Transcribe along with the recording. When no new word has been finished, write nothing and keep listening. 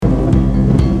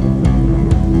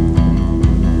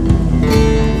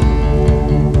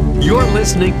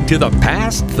listening to the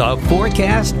Past the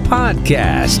Forecast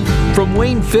podcast from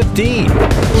Wayne 15.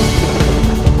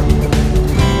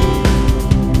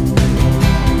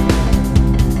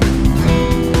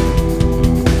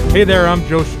 Hey there, I'm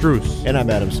Joe Struess. And I'm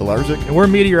Adam Solarzik. And we're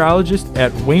meteorologists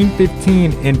at Wayne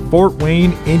 15 in Fort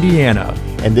Wayne, Indiana.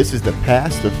 And this is the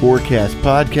Past the Forecast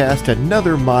podcast,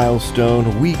 another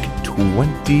milestone, week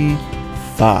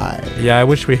 25. Yeah, I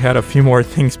wish we had a few more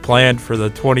things planned for the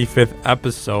 25th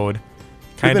episode.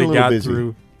 Kind of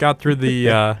got through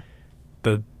the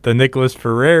Nicholas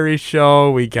Ferrari show.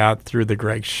 We got through the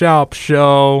Greg Schaub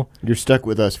show. You're stuck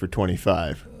with us for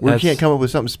 25. We can't come up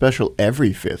with something special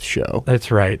every fifth show.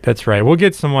 That's right. We'll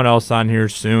get someone else on here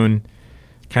soon,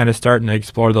 kind of starting to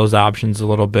explore those options a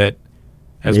little bit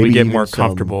as Maybe we get even more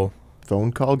comfortable.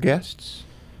 Phone call guests?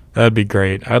 That'd be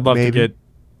great. I'd love to get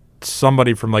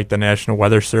somebody from like the National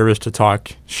Weather Service to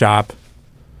talk shop.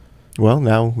 Well,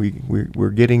 now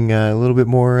we're getting a little bit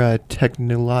more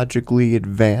technologically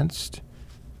advanced.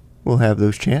 We'll have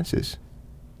those chances.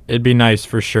 It'd be nice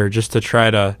for sure, just to try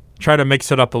to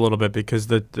mix it up a little bit, because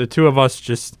the two of us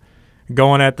just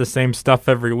going at the same stuff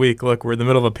every week. Look, we're in the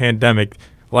middle of a pandemic.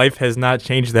 Life has not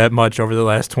changed that much over the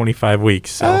last 25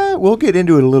 weeks. So we'll get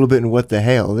into it a little bit in What the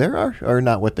Hell. There are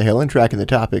not What the Hell, in tracking the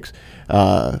topics.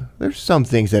 There's some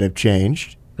things that have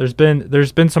changed.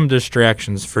 There's been some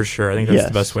distractions for sure. I think that's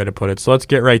the best way to put it. So let's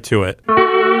get right to it.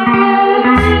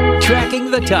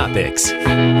 Tracking the topics.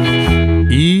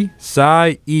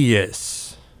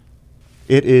 Isaias.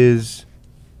 It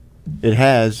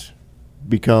has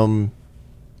become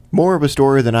more of a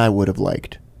story than I would have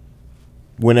liked.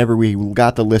 Whenever we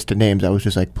got the list of names, I was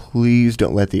just like, please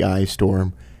don't let the ice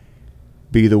storm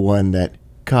be the one that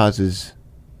causes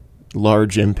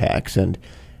large impacts. And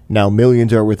now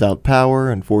millions are without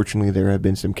power. Unfortunately, there have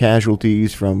been some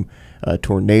casualties from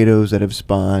tornadoes that have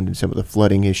spawned and some of the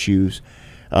flooding issues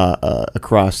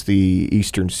across the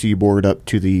eastern seaboard up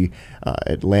to the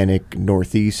Atlantic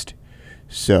Northeast.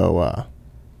 So,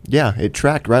 it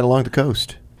tracked right along the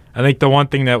coast. I think the one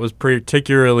thing that was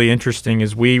particularly interesting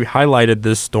is we highlighted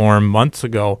this storm months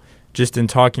ago just in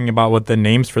talking about what the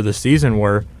names for the season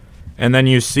were. And then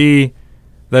you see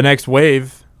the next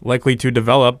wave likely to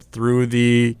develop through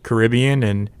the Caribbean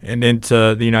and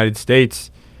into the United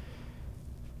States.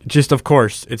 Just, of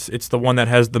course, it's the one that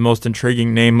has the most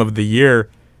intriguing name of the year.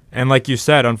 And like you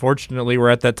said, unfortunately, we're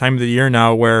at that time of the year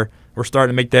now where we're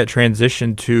starting to make that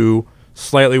transition to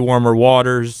slightly warmer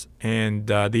waters, and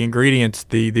the ingredients,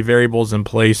 the variables in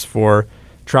place for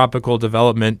tropical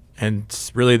development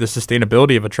and really the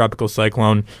sustainability of a tropical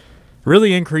cyclone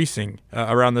really increasing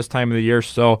around this time of the year.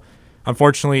 So,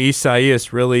 unfortunately,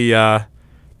 Isaias really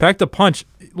packed a punch.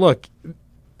 Look,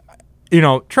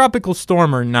 tropical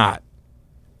storm or not,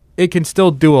 it can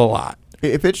still do a lot.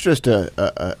 If it's just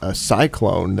a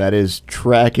cyclone that is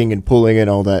tracking and pulling in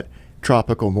all that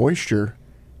tropical moisture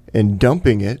and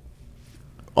dumping it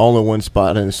all in one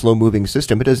spot in a slow-moving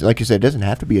system, it doesn't, like you said, it doesn't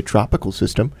have to be a tropical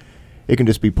system. It can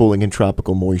just be pulling in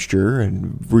tropical moisture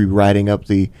and riding up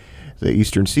the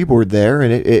eastern seaboard there,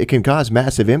 and it can cause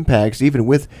massive impacts, even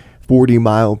with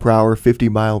 40-mile-per-hour,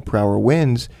 50-mile-per-hour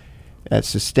winds that's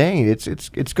sustained.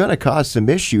 It's going to cause some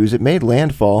issues. It made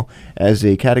landfall as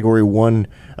a Category 1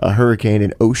 hurricane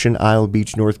in Ocean Isle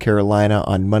Beach, North Carolina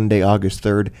on Monday, August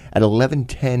 3rd at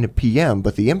 11:10 p.m.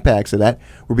 But the impacts of that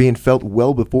were being felt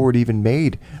well before it even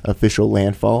made official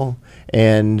landfall.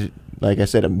 And like I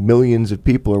said, millions of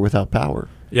people are without power.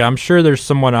 Yeah, I'm sure there's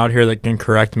someone out here that can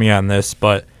correct me on this,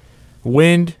 but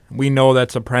wind, we know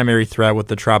that's a primary threat with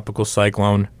the tropical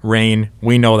cyclone. Rain,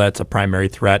 we know that's a primary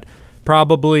threat.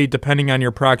 Probably, depending on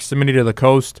your proximity to the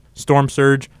coast, storm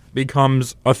surge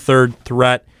becomes a third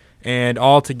threat, and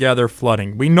altogether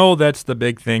flooding. We know that's the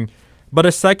big thing, but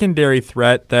a secondary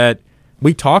threat that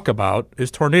we talk about is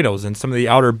tornadoes and some of the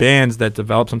outer bands that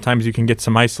develop. Sometimes you can get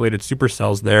some isolated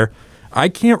supercells there. I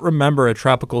can't remember a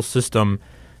tropical system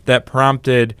that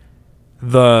prompted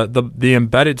the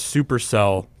embedded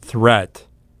supercell threat,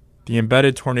 the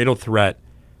embedded tornado threat,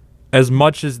 as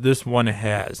much as this one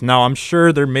has. Now, I'm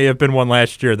sure there may have been one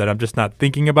last year that I'm just not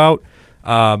thinking about,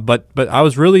 but I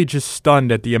was really just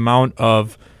stunned at the amount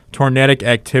of tornadic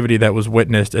activity that was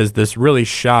witnessed as this really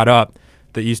shot up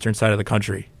the eastern side of the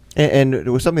country. And it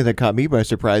was something that caught me by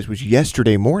surprise was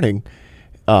yesterday morning,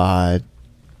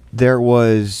 there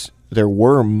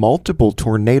were multiple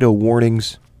tornado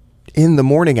warnings in the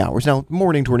morning hours. Now,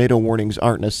 morning tornado warnings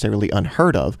aren't necessarily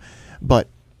unheard of, but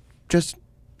just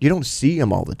you don't see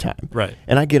them all the time. Right.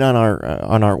 And I get on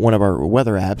our one of our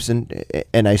weather apps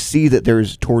and I see that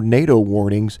there's tornado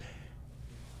warnings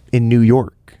in New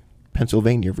York,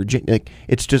 Pennsylvania, Virginia. Like,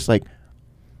 it's just like,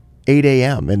 8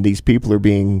 a.m. and these people are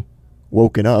being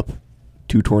woken up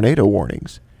to tornado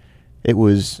warnings.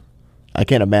 I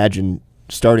can't imagine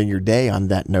starting your day on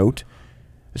that note,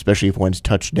 especially if one's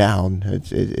touched down.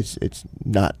 It's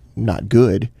not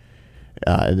good.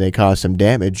 And they cause some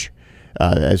damage,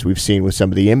 as we've seen with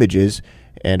some of the images,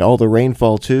 and all the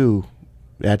rainfall too.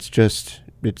 That's just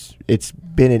it's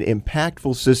been an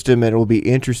impactful system, and it will be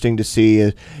interesting to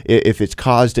see if it's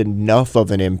caused enough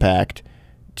of an impact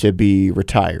to be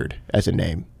retired as a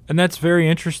name. And that's very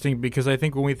interesting because I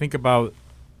think when we think about,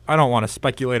 I don't want to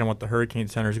speculate on what the Hurricane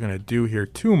Center is going to do here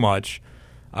too much,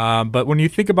 but when you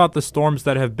think about the storms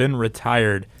that have been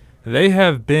retired, they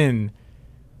have been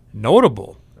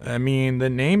notable. I mean, the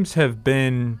names have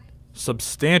been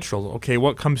substantial. Okay,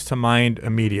 what comes to mind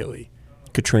immediately?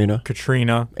 Katrina,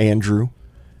 Andrew,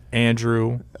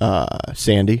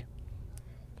 Sandy,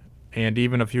 and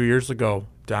even a few years ago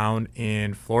down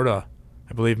in Florida,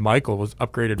 I believe Michael was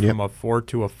upgraded from a 4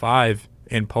 to a 5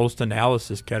 in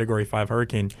post-analysis Category 5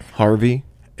 hurricane. Harvey.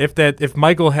 If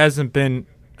Michael hasn't been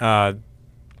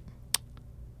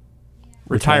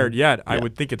retired yet, I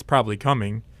would think it's probably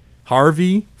coming.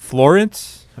 Harvey,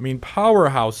 Florence, I mean,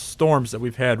 powerhouse storms that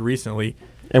we've had recently.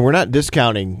 And we're not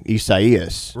discounting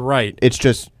Isaias. Right. It's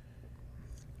just,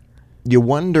 you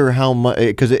wonder how much,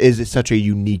 because is it such a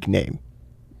unique name?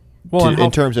 Well,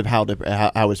 in terms of how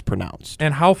it's pronounced.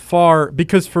 And how far,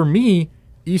 because for me,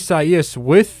 Isaias,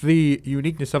 with the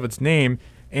uniqueness of its name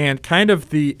and kind of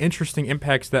the interesting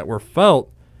impacts that were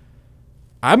felt,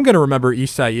 I'm going to remember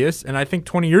Isaias, and I think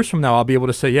 20 years from now I'll be able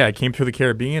to say, yeah, it came through the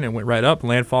Caribbean and went right up,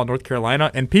 landfall in North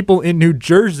Carolina, and people in New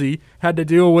Jersey had to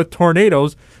deal with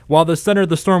tornadoes while the center of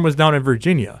the storm was down in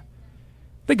Virginia.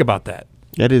 Think about that.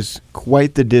 That is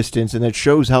quite the distance, and that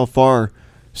shows how far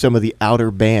some of the outer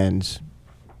bands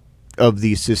of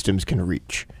these systems can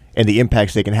reach and the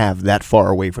impacts they can have that far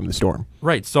away from the storm.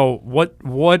 Right. So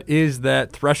what is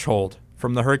that threshold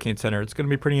from the Hurricane Center? It's going to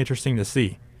be pretty interesting to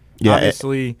see. Yeah,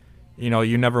 obviously,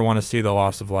 you never want to see the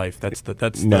loss of life. That's the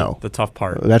tough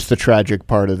part. That's the tragic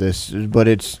part of this. But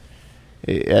it's,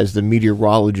 as the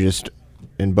meteorologist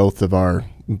in both of our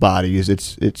bodies,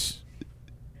 it's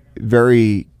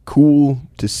very cool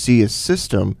to see a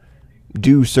system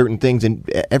do certain things, and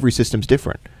every system's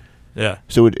different. Yeah.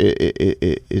 So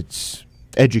it's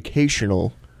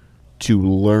educational to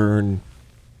learn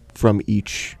from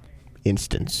each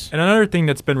instance. And another thing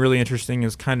that's been really interesting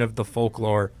is kind of the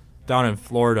folklore down in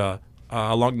Florida,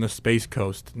 along the Space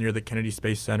Coast near the Kennedy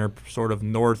Space Center, sort of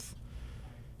north,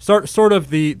 sort of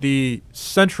the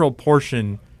central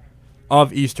portion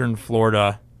of eastern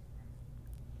Florida.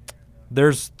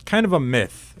 There's kind of a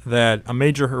myth that a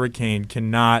major hurricane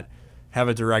cannot have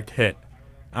a direct hit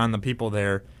on the people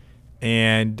there,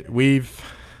 and we've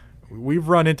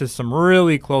run into some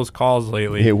really close calls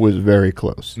lately. It was very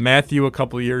close. Matthew a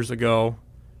couple of years ago,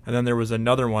 and then there was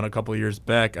another one a couple of years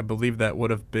back. I believe that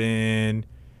would have been,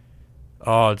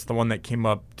 it's the one that came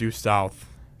up due south,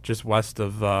 just west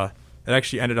of, it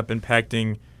actually ended up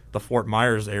impacting the Fort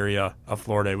Myers area of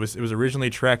Florida. It was originally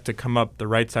tracked to come up the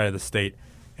right side of the state,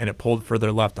 and it pulled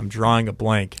further left. I'm drawing a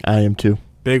blank. I am too.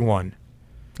 Big one.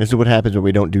 This is what happens when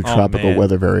we don't do tropical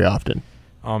weather very often.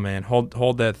 Oh, man.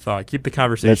 Hold that thought. Keep the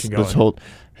conversation going. Let's hold.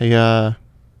 Hey, the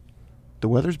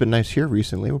weather's been nice here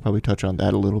recently. We'll probably touch on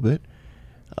that a little bit.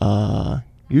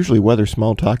 Usually weather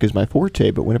small talk is my forte,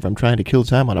 but whenever I'm trying to kill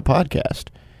time on a podcast,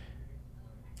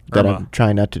 that I'm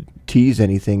trying not to tease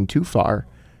anything too far.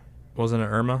 Wasn't it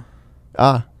Irma?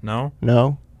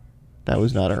 No, that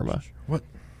was not Irma. What?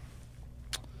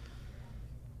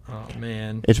 Oh,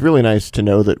 man. It's really nice to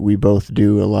know that we both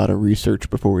do a lot of research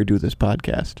before we do this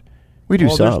podcast. We do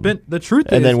some. The truth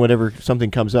is, and then whenever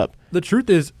something comes up. The truth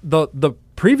is, the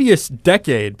previous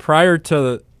decade, prior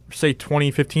to, say,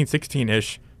 2015,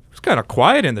 16-ish, it was kind of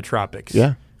quiet in the tropics.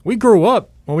 Yeah. We grew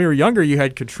up. When we were younger, you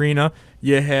had Katrina.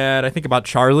 You had, I think, about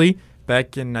Charlie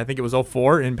back in, I think it was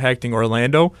 2004, impacting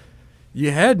Orlando.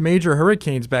 You had major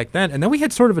hurricanes back then. And then we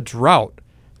had sort of a drought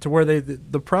to where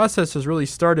the process has really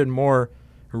started more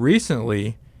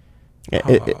recently.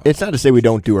 It's not to say we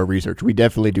don't do our research. We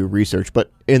definitely do research.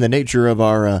 But in the nature of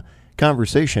our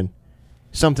conversation,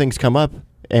 some things come up,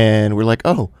 and we're like,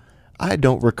 oh, I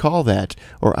don't recall that,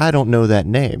 or I don't know that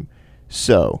name.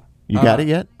 So, you got it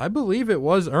yet? I believe it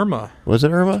was Irma. Was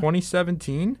it Irma?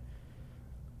 2017.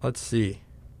 Let's see.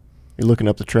 You're looking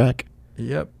up the track?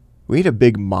 Yep. We need a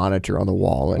big monitor on the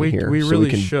wall in here we so really we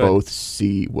can should. both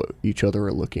see what each other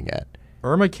are looking at.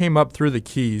 Irma came up through the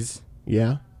Keys.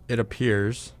 Yeah? It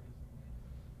appears.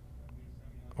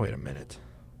 Wait a minute.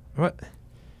 What?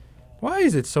 Why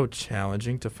is it so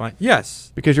challenging to find?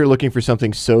 Yes. Because you're looking for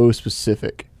something so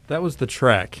specific. That was the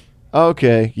track.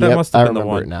 Okay, That yep, must have I been the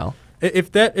remember one. it now.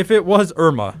 If it was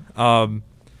Irma,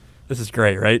 this is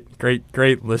great, right?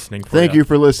 Great listening. Thank you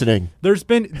for listening. There's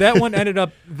been that one ended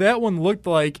up that one looked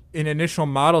like in initial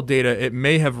model data it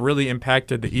may have really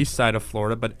impacted the east side of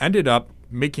Florida, but ended up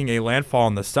making a landfall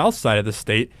on the south side of the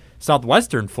state,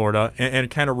 southwestern Florida, and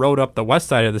kind of rode up the west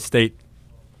side of the state.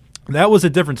 That was a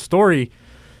different story.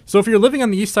 So if you're living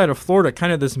on the east side of Florida,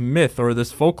 kind of this myth or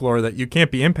this folklore that you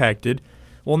can't be impacted,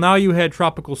 well, now you had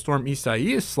Tropical Storm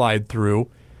Isaias slide through.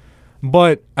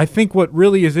 But I think what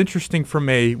really is interesting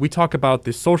we talk about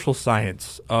the social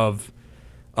science of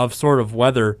sort of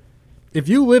weather. If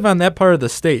you live on that part of the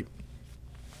state,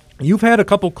 you've had a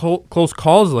couple close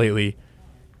calls lately,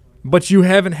 but you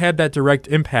haven't had that direct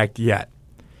impact yet.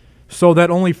 So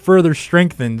that only further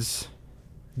strengthens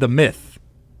the myth.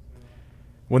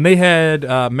 When they had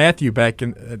Matthew back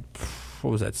in,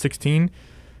 16?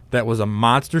 That was a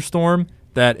monster storm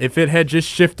that if it had just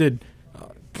shifted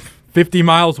 50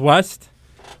 miles west,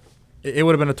 it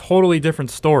would have been a totally different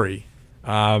story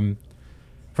for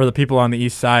the people on the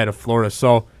east side of Florida.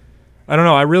 So, I don't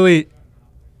know. I really,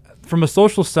 from a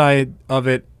social science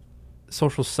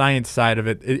side of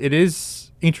it, it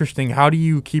is interesting. How do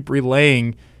you keep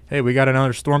relaying, hey, we got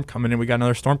another storm coming in,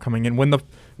 and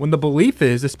when the belief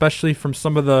is, especially from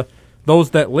some of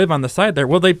those that live on the side there,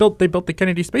 well, they built the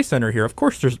Kennedy Space Center here. Of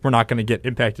course we're not going to get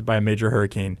impacted by a major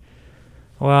hurricane.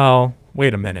 Well,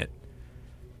 wait a minute.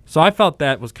 So I felt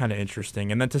that was kind of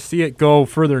interesting. And then to see it go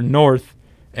further north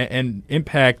and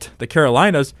impact the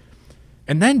Carolinas,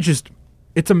 and then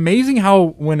it's amazing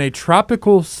how when a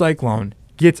tropical cyclone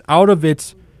gets out of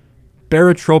its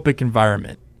barotropic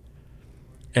environment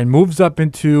and moves up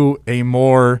into a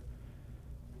more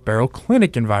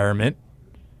baroclinic environment,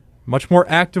 much more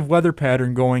active weather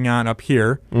pattern going on up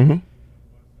here. Mm-hmm.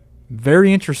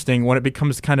 Very interesting when it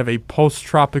becomes kind of a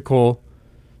post-tropical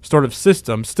sort of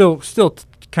system, still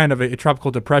kind of a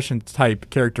tropical depression type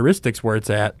characteristics where it's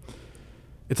at.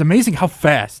 It's amazing how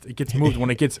fast it gets moved when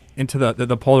it gets into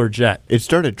the polar jet. It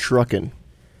started trucking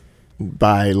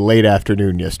by late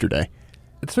afternoon yesterday.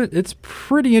 It's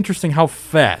pretty interesting how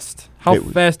fast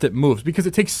it moves, because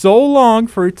it takes so long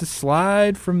for it to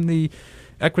slide from the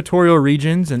equatorial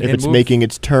regions and if it's move. making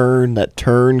its turn, that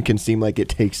turn can seem like it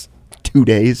takes 2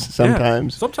 days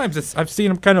sometimes. Yeah. Sometimes I've seen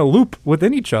them kind of loop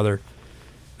within each other.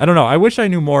 I don't know. I wish I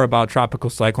knew more about tropical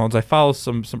cyclones. I follow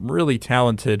some really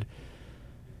talented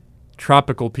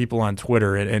tropical people on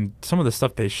Twitter, and some of the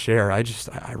stuff they share, I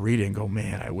read it and go,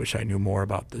 man, I wish I knew more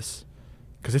about this,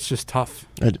 because it's just tough.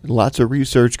 Lots of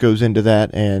research goes into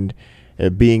that, and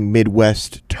being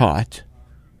Midwest taught,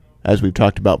 as we've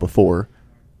talked about before,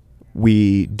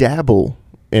 we dabble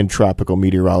in tropical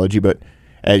meteorology, but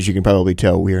as you can probably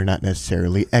tell, we are not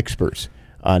necessarily experts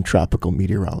on tropical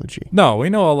meteorology. No, we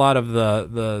know a lot of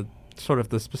the sort of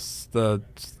the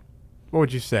what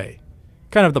would you say?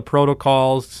 Kind of the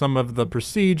protocols, some of the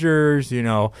procedures.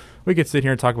 We could sit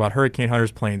here and talk about hurricane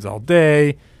hunters planes all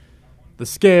day. The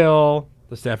scale,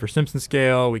 the Stafford-Simpson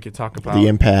scale. We could talk about the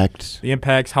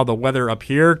impacts, how the weather up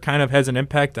here kind of has an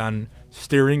impact on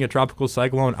steering a tropical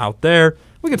cyclone out there.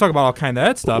 We can talk about all kind of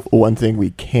that stuff. One thing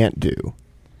we can't do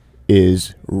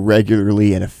is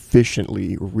regularly and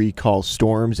efficiently recall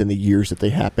storms in the years that they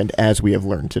happened, as we have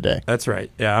learned today. That's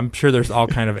right. Yeah, I'm sure there's all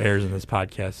kind of errors in this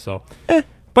podcast. So,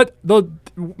 but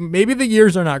maybe the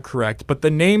years are not correct, but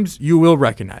the names you will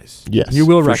recognize. Yes, you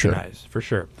will for recognize for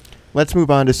sure. Let's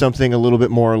move on to something a little bit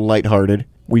more lighthearted.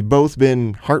 We've both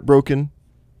been heartbroken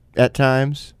at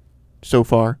times so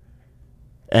far,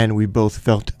 and we both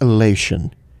felt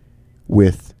elation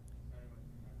with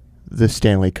the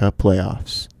Stanley Cup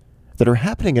playoffs that are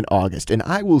happening in August. And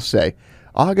I will say,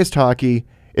 August hockey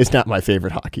is not my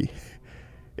favorite hockey.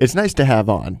 It's nice to have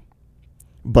on,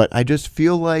 but I just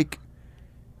feel like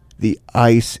the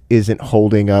ice isn't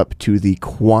holding up to the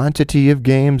quantity of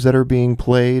games that are being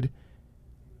played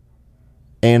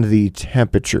and the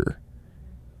temperature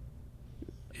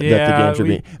that the games are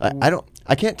being.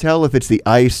 I can't tell if it's the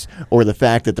ice or the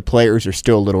fact that the players are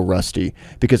still a little rusty,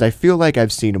 because I feel like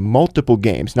I've seen multiple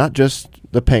games, not just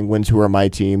the Penguins, who are my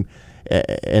team,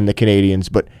 and the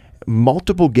Canadiens, but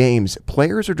multiple games.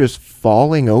 Players are just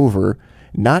falling over,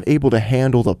 not able to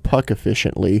handle the puck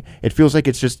efficiently. It feels like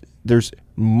there's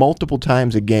multiple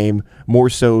times a game, more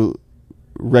so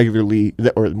regularly,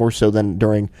 or more so than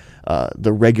during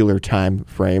the regular time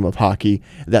frame of hockey,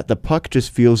 that the puck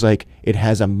just feels like it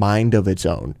has a mind of its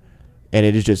own, and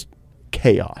it is just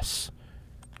chaos.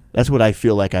 That's what I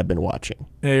feel like I've been watching.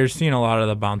 Yeah, you're seeing a lot of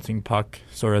the bouncing puck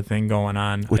sort of thing going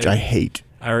on, which I hate.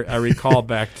 I recall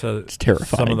back to it's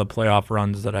terrifying. Some of the playoff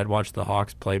runs that I'd watched the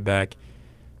Hawks play back.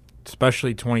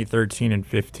 especially 2013 and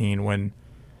 15 when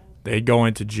they'd go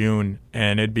into June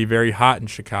and it'd be very hot in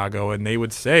Chicago, and they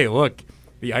would say, look,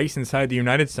 the ice inside the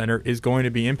United Center is going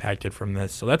to be impacted from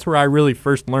this. So that's where I really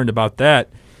first learned about that.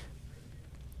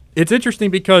 It's interesting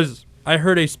because I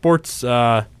heard a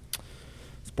sportscaster,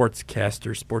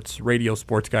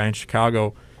 sports guy in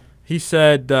Chicago. He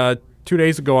said 2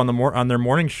 days ago on their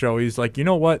morning show, he's like, you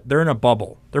know what? They're in a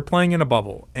bubble. They're playing in a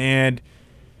bubble. And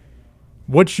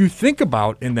what you think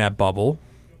about in that bubble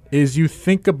is you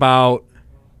think about,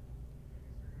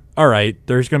 all right,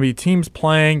 there's going to be teams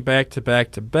playing back to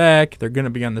back to back. They're going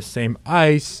to be on the same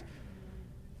ice.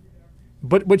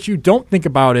 But what you don't think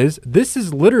about is this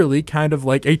is literally kind of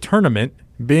like a tournament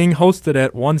being hosted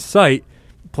at one site.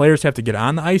 Players have to get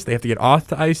on the ice. They have to get off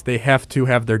the ice. They have to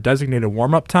have their designated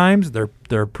warm-up times, their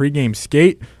pregame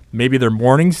skate, maybe their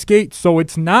morning skate. So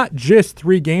it's not just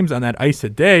 3 games on that ice a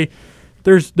day.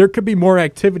 There could be more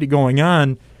activity going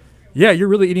on. Yeah, you're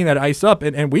really eating that ice up,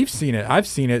 and we've seen it. I've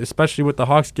seen it, especially with the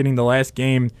Hawks getting the last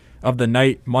game of the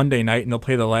night Monday night, and they'll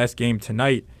play the last game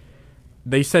tonight.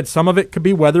 They said some of it could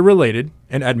be weather-related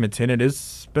in Edmonton. It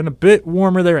has been a bit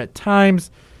warmer there at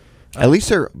times. At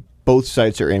least both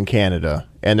sites are in Canada,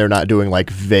 and they're not doing like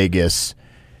Vegas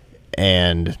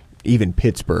and even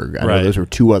Pittsburgh. I know those were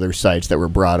 2 other sites that were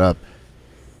brought up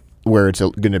where it's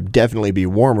going to definitely be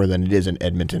warmer than it is in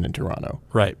Edmonton and Toronto.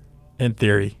 Right, in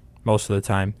theory, most of the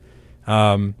time.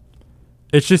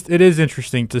 It is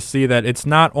interesting to see that it's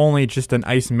not only just an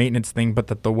ice maintenance thing, but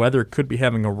that the weather could be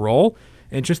having a role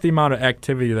in just the amount of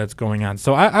activity that's going on.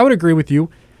 So I would agree with you.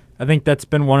 I think that's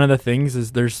been one of the things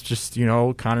is there's just,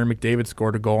 Connor McDavid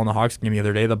scored a goal in the Hawks game the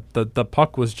other day. The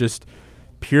puck was just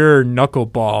pure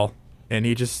knuckleball, and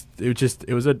it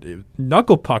was a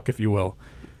knuckle puck, if you will.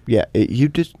 Yeah,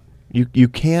 you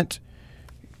can't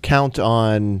count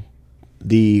on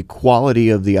the quality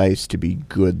of the ice to be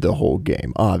good the whole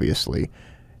game, obviously.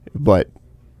 But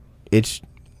it's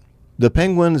the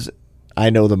Penguins I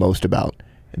know the most about.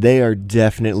 They are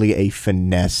definitely a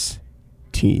finesse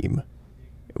team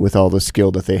with all the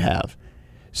skill that they have.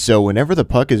 So whenever the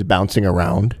puck is bouncing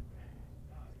around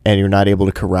and you're not able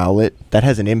to corral it, that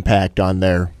has an impact on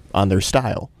their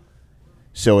style.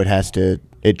 So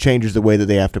it changes the way that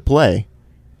they have to play.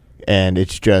 And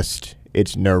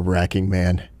it's nerve-wracking,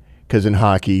 man. Because in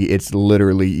hockey, it's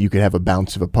literally, you can have a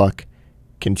bounce of a puck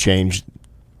can change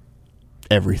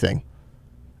everything.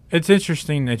 It's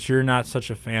interesting that you're not such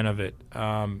a fan of it.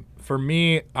 For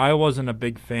me, I wasn't a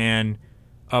big fan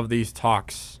of these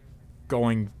talks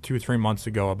going 2-3 months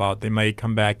ago about they may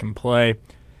come back and play.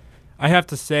 I have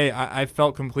to say, I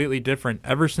felt completely different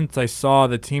ever since I saw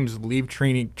the teams leave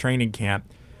training camp.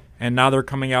 And now they're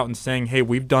coming out and saying, hey,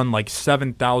 we've done like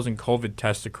 7,000 COVID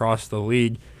tests across the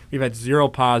league. We've had 0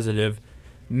 positive.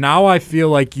 Now I feel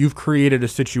like you've created a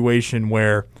situation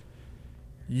where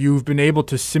you've been able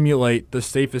to simulate the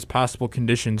safest possible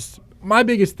conditions. My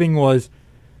biggest thing was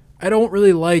I don't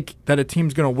really like that a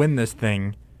team's going to win this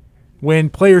thing when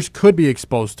players could be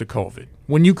exposed to COVID,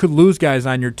 when you could lose guys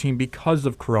on your team because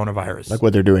of coronavirus. Like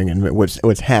what they're doing and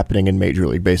what's happening in Major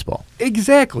League Baseball.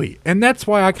 Exactly. And that's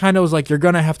why I kind of was like, you're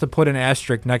going to have to put an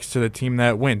asterisk next to the team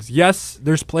that wins. Yes,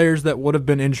 there's players that would have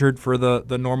been injured for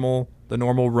the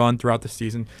normal run throughout the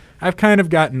season. I've kind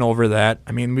of gotten over that.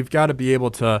 I mean, we've got to be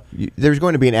able to... There's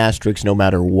going to be an asterisk no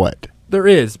matter what. There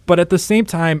is. But at the same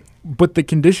time, but the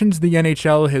conditions the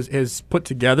NHL has put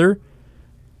together,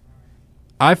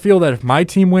 I feel that if my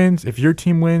team wins, if your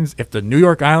team wins, if the New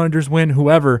York Islanders win,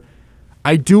 whoever,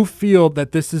 I do feel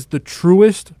that this is the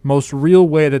truest, most real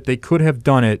way that they could have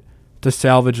done it to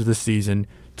salvage the season,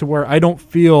 to where I don't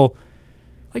feel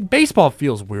like baseball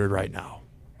feels weird right now.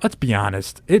 Let's be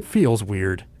honest. It feels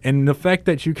weird. And the fact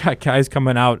that you got guys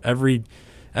coming out every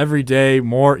day,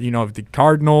 more, the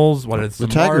Cardinals, the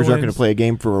Tigers aren't going to play a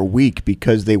game for a week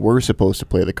because they were supposed to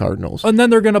play the Cardinals. And then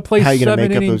they're going to play How are you going to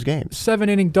make up those games?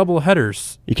 7-inning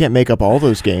doubleheaders. You can't make up all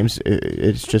those games.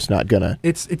 It's just not going to.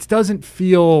 It doesn't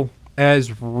feel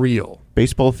as real.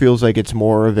 Baseball feels like it's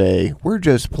more of we're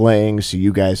just playing so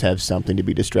you guys have something to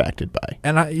be distracted by.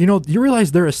 And you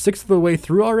realize they're a sixth of the way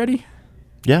through already?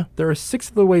 Yeah. They're a sixth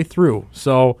of the way through.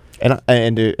 So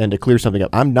and to clear something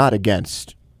up, I'm not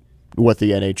against what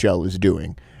the NHL is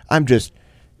doing. I'm just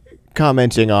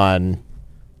commenting on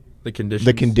the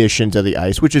conditions of the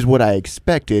ice, which is what I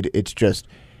expected. It's just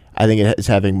I think it is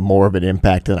having more of an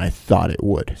impact than I thought it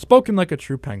would. Spoken like a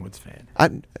true Penguins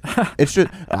fan. It's just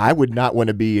I would not want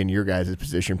to be in your guys'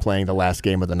 position playing the last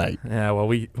game of the night. Yeah, well,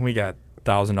 we got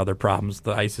 1,000 other problems.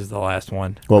 The ice is the last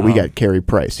one. Well, we got Carey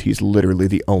Price. He's literally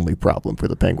the only problem for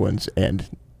the Penguins. And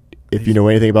if you know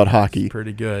anything about hockey,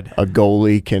 pretty good. A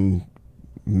goalie can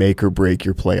make or break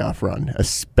your playoff run,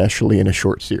 especially in a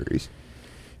short series.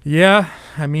 Yeah,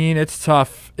 I mean, it's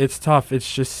tough. It's tough.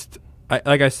 It's just,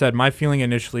 like I said, my feeling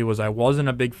initially was I wasn't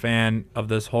a big fan of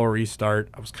this whole restart.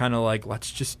 I was kind of like,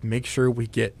 let's just make sure we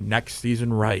get next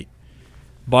season right.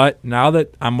 But now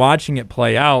that I'm watching it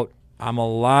play out, I'm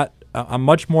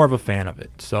much more of a fan of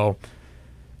it. So,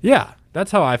 yeah,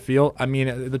 that's how I feel. I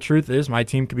mean, the truth is my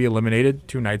team could be eliminated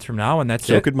 2 nights from now, and that's it.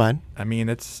 So could mine. I mean,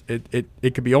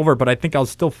 it could be over, but I think I'll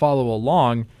still follow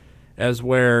along as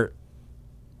where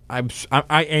I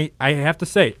have to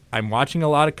say, I'm watching a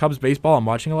lot of Cubs baseball. I'm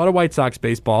watching a lot of White Sox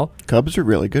baseball. Cubs are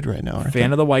really good right now, aren't Fan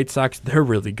they? of the White Sox. They're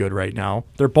really good right now.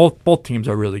 They're both teams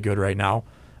are really good right now.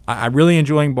 I'm really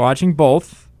enjoying watching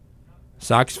both.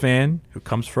 Sox fan who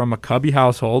comes from a Cubby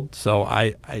household, so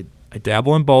I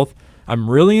dabble in both. I'm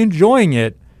really enjoying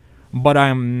it, but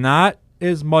I'm not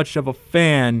as much of a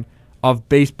fan of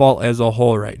baseball as a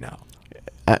whole right now.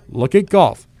 Look at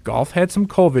golf. Golf had some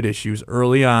COVID issues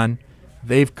early on.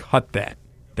 They've cut that.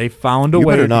 They found a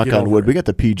way to You better knock get on over wood. it. We got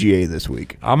the PGA this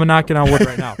week. I'm knocking on wood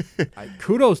right now.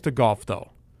 Kudos to golf,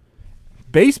 though.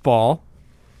 Baseball,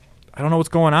 I don't know what's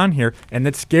going on here, and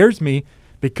it scares me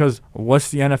because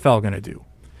what's the NFL going to do?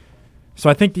 So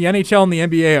I think the NHL and the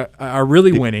NBA are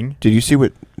really winning. Did you see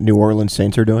what New Orleans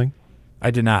Saints are doing?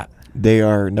 I did not.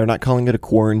 They're not calling it a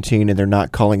quarantine, and they're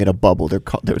not calling it a bubble.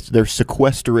 They're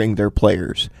sequestering their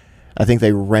players. I think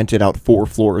they rented out 4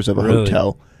 floors of a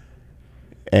hotel,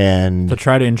 and to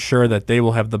try to ensure that they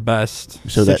will have the best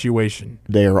situation.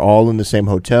 They are all in the same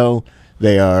hotel.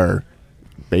 They are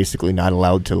basically not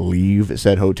allowed to leave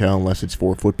said hotel unless it's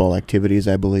for football activities,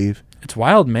 I believe. It's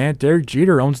wild, man. Derek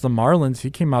Jeter owns the Marlins.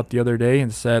 He came out the other day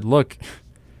and said, look,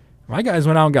 my guys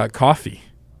went out and got coffee.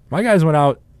 My guys went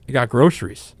out and got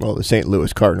groceries. Well, the St.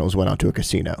 Louis Cardinals went out to a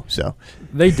casino, so.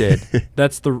 They did.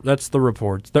 That's the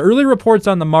reports. The early reports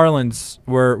on the Marlins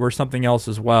were something else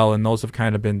as well, and those have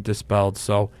kind of been dispelled.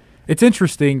 So it's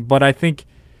interesting, but I think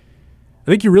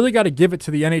you really got to give it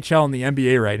to the NHL and the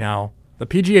NBA right now. The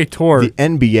PGA Tour. The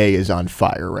NBA is on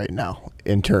fire right now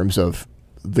in terms of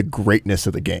the greatness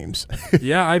of the games.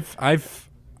 Yeah, I've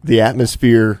the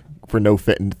atmosphere for no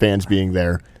fans being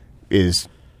there is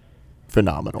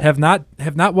phenomenal. have not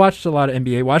watched a lot of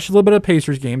NBA. Watched a little bit of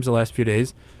Pacers games the last few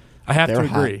days. I have to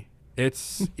agree.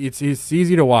 It's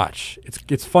easy to watch.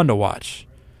 It's fun to watch.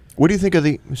 What do you think of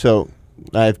so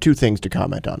I have 2 things to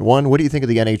comment on. One, what do you think of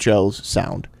the NHL's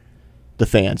sound? The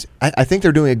fans. I think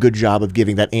they're doing a good job of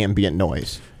giving that ambient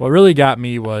noise. What really got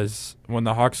me was when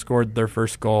the Hawks scored their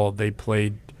first goal, they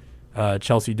played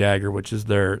Chelsea Dagger, which is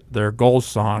their goal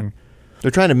song.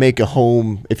 They're trying to make a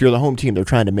home. If you're the home team, they're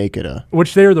trying to make it a.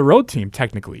 Which they are the road team,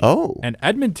 technically. Oh. And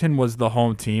Edmonton was the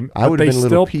home team. I would have been a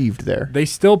little peeved there. They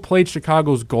still played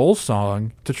Chicago's goal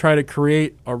song to try to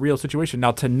create a real situation.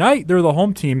 Now, tonight, they're the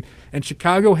home team, and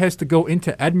Chicago has to go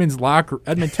into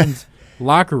Edmonton's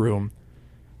locker room.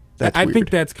 I think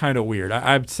that's kind of weird.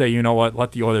 I'd say, you know what,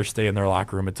 let the Oilers stay in their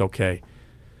locker room. It's okay.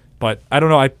 But I don't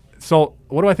know. So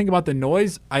what do I think about the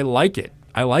noise? I like it.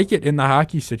 I like it in the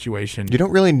hockey situation. You don't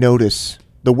really notice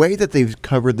the way that they've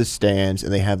covered the stands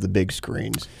and they have the big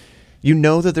screens. You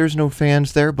know that there's no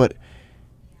fans there, but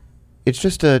it's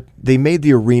just they made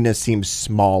the arena seem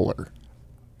smaller.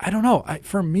 I don't know.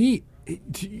 For me,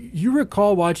 do you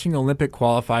recall watching Olympic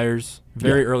qualifiers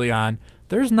very early on?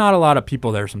 There's not a lot of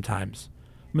people there sometimes.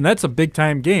 I mean, that's a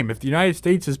big-time game. If the United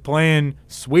States is playing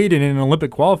Sweden in an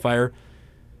Olympic qualifier,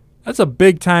 that's a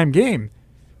big-time game.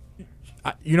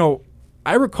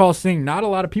 I recall seeing not a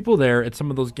lot of people there at some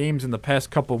of those games in the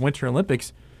past couple of Winter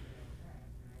Olympics,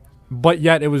 but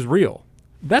yet it was real.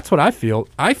 That's what I feel.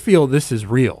 I feel this is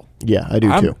real. Yeah, I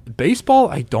do too. Baseball,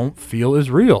 I don't feel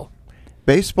is real.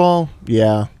 Baseball,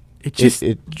 yeah. It's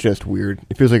just weird.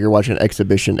 It feels like you're watching an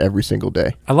exhibition every single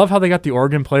day. I love how they got the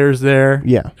Oregon players there.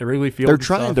 Yeah. At Wrigley Field. They're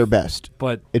trying their best.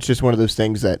 But it's just one of those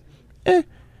things that,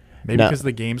 maybe because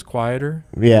the game's quieter.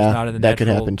 Yeah, that could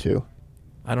happen too.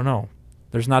 I don't know.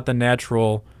 There's not the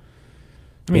natural.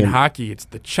 I mean, hockey, it's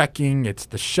the checking, it's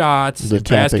the shots, the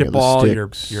basketball,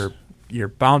 sticks, you're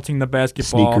bouncing the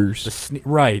basketball. Sneakers.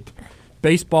 Right.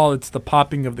 Baseball, it's the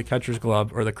popping of the catcher's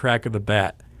glove or the crack of the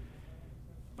bat.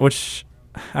 Which,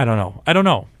 I don't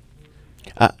know.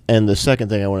 And the second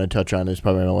thing I want to touch on is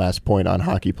probably my last point on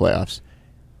hockey playoffs.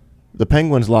 The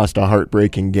Penguins lost a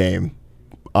heartbreaking game,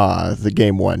 the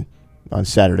game 1 on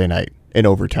Saturday night in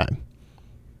overtime.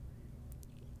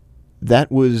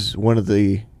 That was one of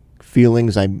the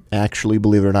feelings I actually,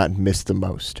 believe it or not, missed the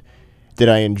most. Did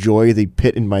I enjoy the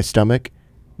pit in my stomach?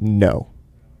 No.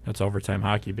 That's overtime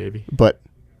hockey, baby. But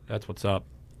that's what's up.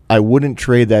 I wouldn't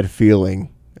trade that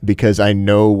feeling because I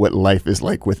know what life is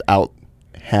like without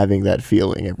having that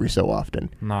feeling every so often.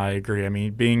 No, I agree. I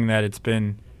mean, being that it's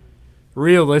been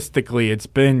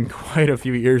quite a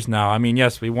few years now. I mean,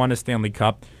 yes, we won a Stanley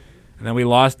Cup, and then we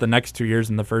lost the next 2 years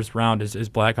in the first round as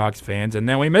Blackhawks fans, and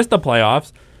then we missed the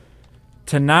playoffs.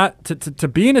 To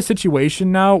be in a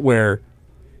situation now where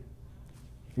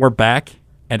we're back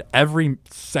and every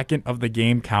second of the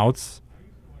game counts,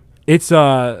 it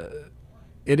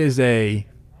is a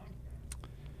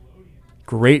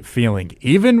great feeling.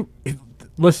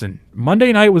 Listen,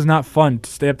 Monday night was not fun to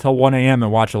stay up till 1 a.m.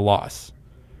 and watch a loss.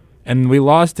 And we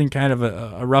lost in kind of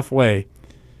a rough way,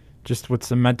 just with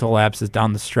some mental lapses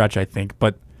down the stretch, I think.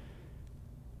 But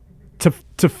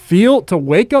to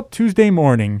wake up Tuesday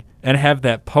morning and have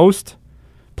that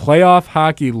post-playoff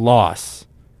hockey loss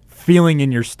feeling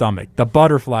in your stomach, the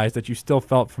butterflies that you still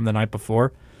felt from the night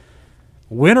before,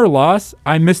 win or loss,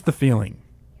 I miss the feeling.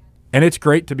 And it's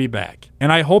great to be back.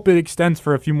 And I hope it extends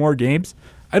for a few more games.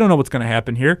 I don't know what's going to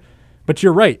happen here. But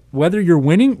you're right. Whether you're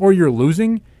winning or you're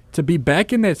losing, to be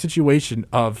back in that situation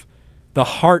of the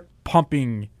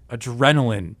heart-pumping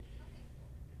adrenaline,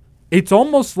 it's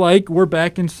almost like we're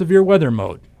back in severe weather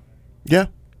mode. Yeah.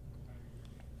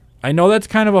 I know that's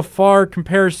kind of a far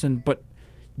comparison, but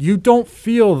you don't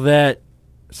feel that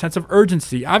sense of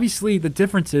urgency. Obviously, the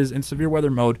difference is in severe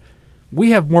weather mode,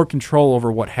 we have more control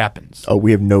over what happens. Oh,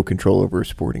 we have no control over a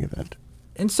sporting event.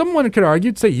 And someone could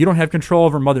argue, say, you don't have control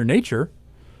over Mother Nature.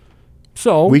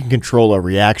 So we can control our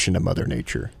reaction to Mother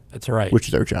Nature. That's right. Which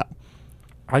is our job.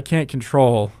 I can't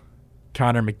control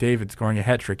Connor McDavid scoring a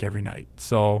hat trick every night.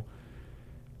 So,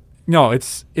 no,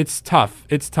 it's tough.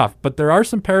 It's tough. But there are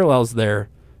some parallels there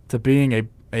to being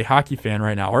a hockey fan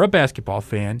right now or a basketball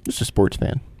fan. Just a sports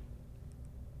fan.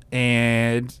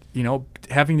 And,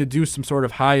 having to do some sort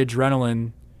of high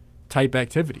adrenaline type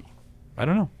activity. I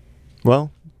don't know.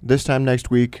 Well, this time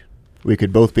next week, we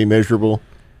could both be miserable.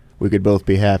 We could both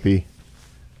be happy.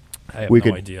 I have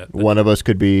no idea. One of us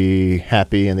could be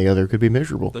happy and the other could be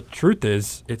miserable. The truth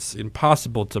is, it's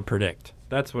impossible to predict.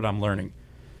 That's what I'm learning.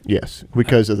 Yes,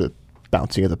 because of the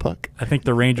bouncing of the puck. I think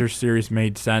the Rangers series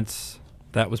made sense.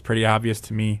 That was pretty obvious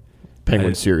to me.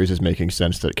 Penguins series is making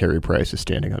sense that Carey Price is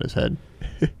standing on his head.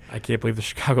 I can't believe the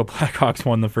Chicago Blackhawks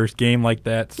won the first game like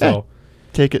that. So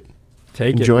take it.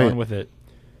 Enjoy it. Run with it.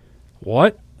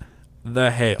 What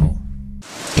the hail?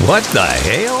 What the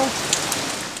hail?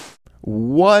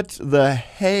 What the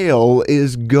hail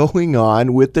is going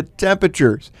on with the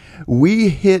temperatures? We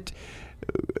hit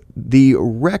the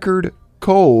record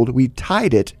cold. We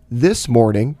tied it this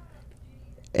morning,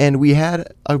 and we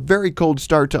had a very cold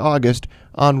start to August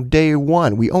on day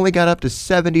one. We only got up to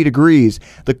 70 degrees.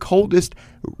 The coldest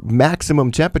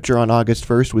maximum temperature on August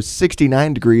 1st was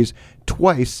 69 degrees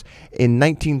twice in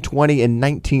 1920 and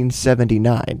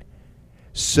 1979.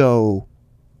 So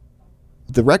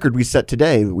the record we set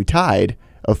today, we tied,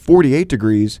 of 48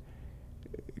 degrees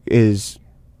is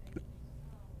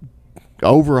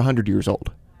over 100 years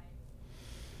old.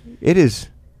 It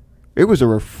was a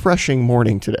refreshing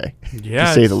morning today,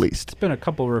 to say the least. It's been a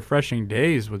couple of refreshing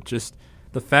days with just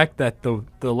the fact that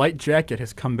the light jacket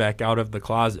has come back out of the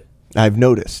closet. I've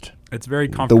noticed. It's very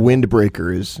comfortable. The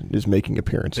windbreaker is making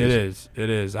appearances. It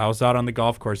is. I was out on the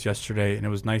golf course yesterday, and it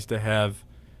was nice to have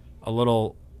a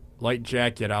little light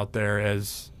jacket out there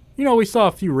as, we saw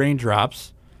a few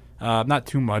raindrops. Not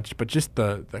too much, but just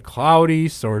the cloudy,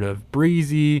 sort of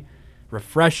breezy,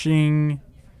 refreshing,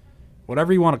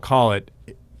 whatever you want to call it.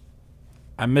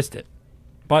 I missed it.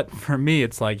 But for me,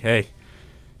 it's like, hey,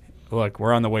 look,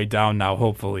 we're on the way down now,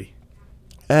 hopefully.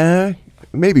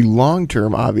 Maybe long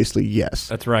term, obviously, yes.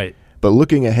 That's right. But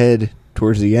looking ahead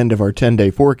towards the end of our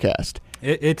 10-day forecast,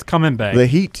 it's coming back. The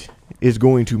heat is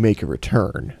going to make a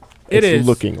return. It's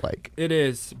looking like. It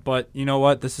is, but you know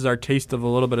what? This is our taste of a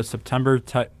little bit of September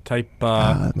type.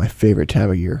 My favorite time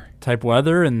of year. Type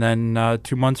weather, and then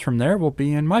 2 months from there, we'll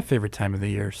be in my favorite time of the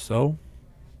year. So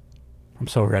I'm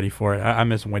so ready for it. I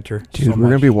miss winter. Dude, so we're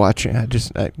going to be watching,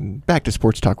 back to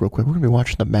sports talk real quick. We're going to be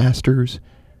watching the Masters,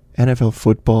 NFL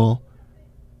football.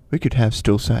 We could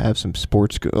still have some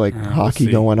sports, hockey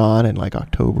going on in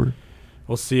October.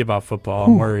 We'll see about football.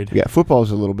 I'm worried. Yeah, football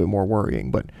is a little bit more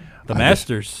worrying, but the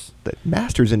Masters. The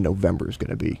Masters in November is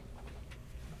going to be.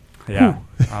 Yeah,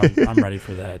 I'm ready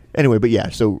for that. Anyway, but yeah,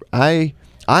 so I'm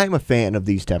a fan of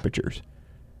these temperatures.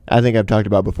 I think I've talked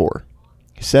about before.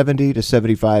 70 to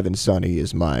 75 and sunny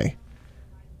is my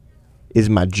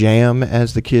jam,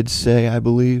 as the kids say, I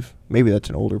believe. Maybe that's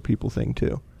an older people thing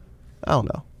too. I don't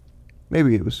know.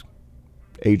 Maybe it was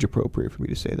age appropriate for me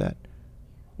to say that.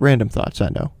 Random thoughts, I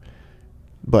know.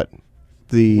 But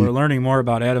we're learning more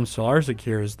about Adam Solarzik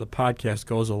here as the podcast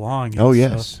goes along. Oh,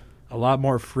 yes. A lot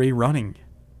more free running.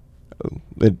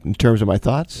 In terms of my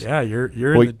thoughts? Yeah, you're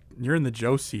in the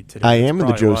Joe seat today. I That's am in the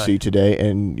probably Joe why. seat today,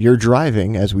 and you're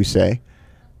driving, as we say.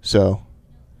 So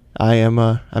I am.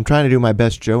 I'm trying to do my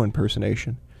best Joe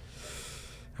impersonation.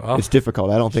 Well, It's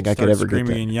difficult. I don't think I could start ever get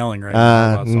screaming that. and yelling right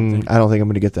now about something. I don't think I'm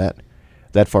going to get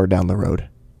that far down the road.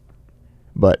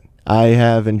 But I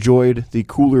have enjoyed the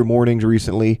cooler mornings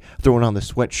recently, throwing on the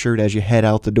sweatshirt as you head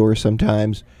out the door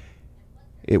sometimes.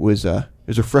 It was a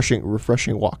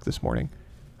refreshing walk this morning.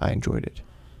 I enjoyed it.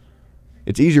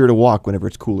 It's easier to walk whenever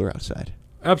it's cooler outside.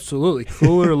 Absolutely.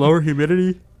 Cooler, lower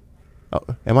humidity. Oh,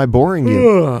 am I boring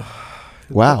you? Ugh.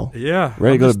 Wow. Yeah.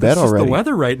 Ready to go to bed It's just already? the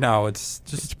weather right now. It's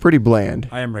It's just, pretty bland.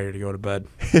 I am ready to go to bed.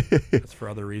 That's for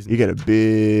other reasons. You got a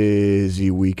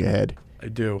busy week ahead. I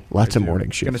do. Lots I of do. morning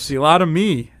Going to shifts. see a lot of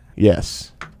me.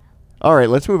 Yes. All right,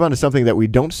 let's move on to something that we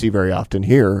don't see very often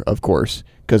here, of course,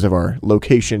 because of our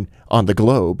location on the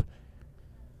globe.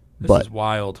 This But is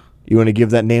wild. you want to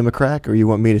give that name a crack, or you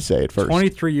want me to say it first?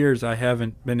 23 years I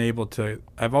haven't been able to.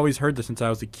 I've always heard this since I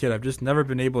was a kid. I've just never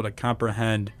been able to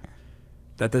comprehend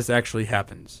that this actually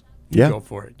happens. You Yeah. go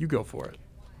for it. You go for it.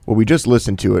 Well, we just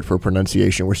listened to it for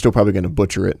pronunciation. We're still probably going to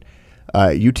butcher it.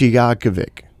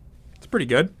 Utqiagvik, It's pretty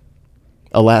good.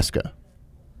 Alaska,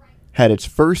 had its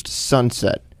first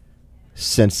sunset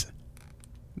since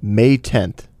May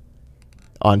 10th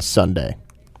on Sunday.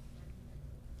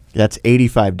 That's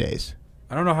 85 days.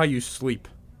 I don't know how you sleep.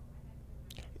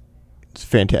 It's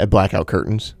fantastic. Blackout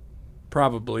curtains.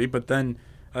 Probably, but then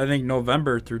I think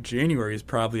November through January is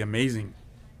probably amazing.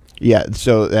 Yeah,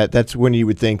 so that's when you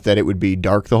would think that it would be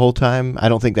dark the whole time. I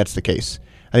don't think that's the case.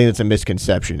 I think that's a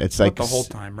misconception. It's Not like the whole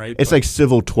time, right? It's But like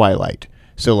civil twilight.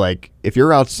 So like if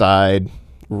you're outside,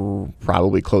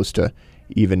 probably close to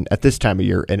even at this time of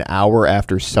year, an hour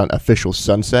after official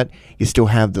sunset, you still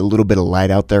have the little bit of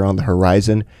light out there on the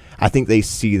horizon. I think they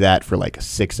see that for like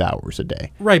 6 hours a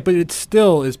day. right, but it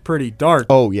still is pretty dark.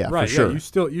 Oh yeah, right, for sure.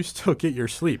 Yeah, you still get your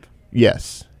sleep.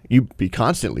 Yes, you'd be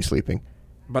constantly sleeping.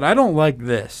 But I don't like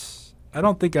this. I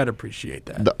don't think I'd appreciate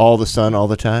that. All the sun all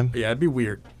the time. Yeah, it'd be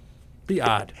weird. Be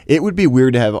odd. It would be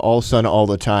weird to have all sun all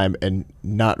the time and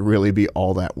not really be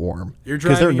all that warm. You're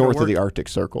Because they're driving to north of the work- Arctic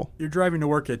Circle. You're driving to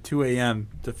work at 2 a.m.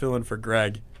 to fill in for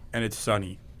Greg, and it's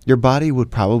sunny. Your body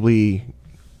would probably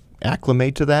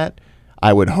acclimate to that,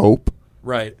 I would hope,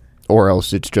 Right. or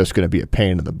else it's just going to be a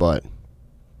pain in the butt.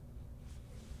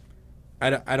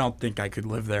 I don't think I could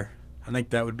live there. I think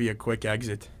that would be a quick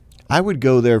exit. I would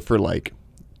go there for like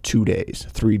 2 days,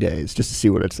 3 days, just to see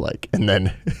what it's like. And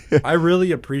then I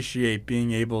really appreciate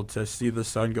being able to see the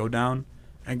sun go down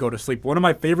and go to sleep. One of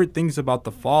my favorite things about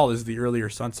the fall is the earlier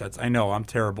sunsets. I know I'm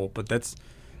terrible, but that's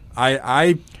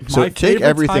my so take favorite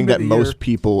everything time of that the most year-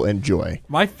 people enjoy.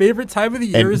 My favorite time of the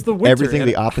year And is the winter. everything and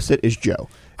the opposite is Joe.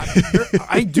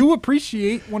 I do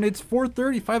appreciate when it's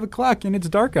 4:30, 5 o'clock, and it's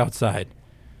dark outside.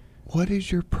 What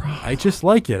is your problem? I just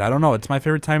like it. I don't know. It's my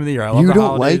favorite time of the year. I love You the don't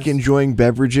holidays. like enjoying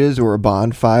beverages or a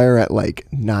bonfire at like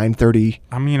 9:30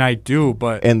 I mean, I do,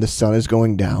 but and the sun is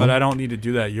going down? I don't need to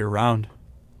do that year round.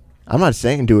 I'm not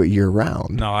saying do it year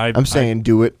round. No, I'm saying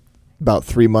do it about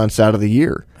 3 months out of the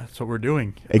year. That's what we're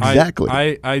doing. Exactly.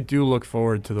 I do look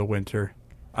forward to the winter.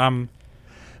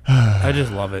 I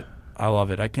just love it. I love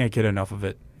it. I can't get enough of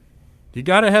it. You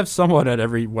got to have someone at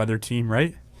every weather team,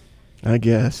 right? I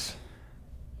guess.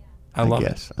 I love it.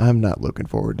 guess. I'm not looking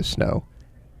forward to snow.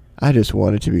 I just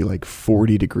want it to be like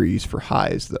 40 degrees for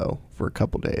highs, though, for a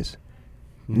couple days.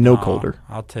 No colder.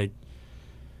 I'll take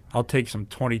some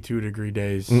 22-degree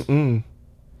days. Mm-mm.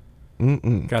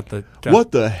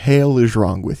 What the hell is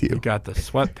wrong with You you? got the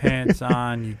sweatpants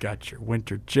on. You got your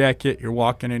winter jacket. You're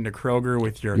walking into Kroger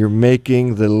with your. You're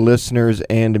making the listeners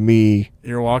and me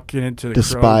You're walking into the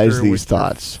despise Kroger these with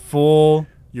thoughts.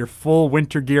 Your full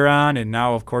winter gear on, and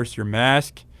now, of course, your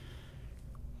mask.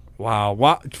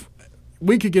 Wow.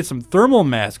 We could get some thermal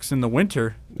masks in the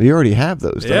winter. You already have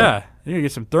those, though. Yeah, you could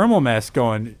get some thermal masks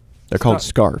going. They're called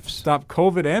scarves. Stop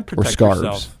COVID and protect scarves.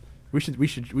 yourself. We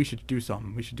should do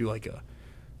something. We should do like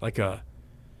a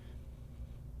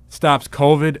stops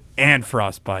COVID and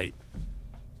frostbite.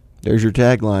 There's your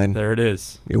tagline. There it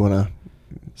is. You want to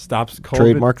Stops COVID.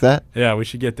 trademark that? Yeah, we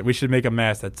should get that. We should make a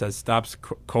mask that says stops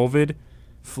COVID,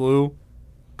 flu,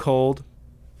 cold,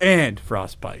 and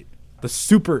frostbite. The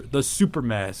super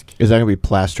mask. Is that going to be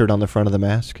plastered on the front of the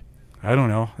mask? I don't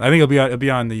know. I think it'll be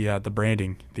on the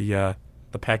branding, the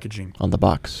packaging. On the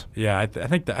box? Yeah, I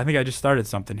think I just started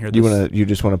something here. You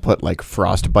just want to put like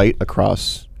frostbite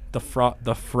across? the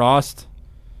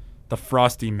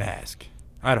frosty mask.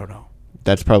 I don't know.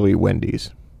 That's probably Wendy's.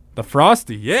 The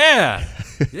frosty, yeah,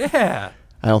 yeah.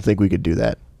 I don't think we could do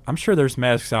that. I'm sure there's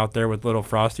masks out there with little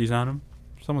frosties on them.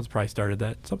 Someone's probably started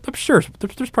that. So I'm sure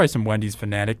there's probably some Wendy's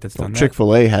fanatic that's done that.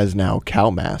 Chick-fil-A has now cow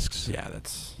masks. Yeah,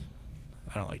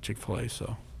 I don't like Chick-fil-A,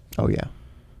 so. Oh, yeah.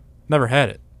 Never had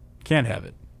it. Can't have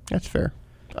it. That's fair.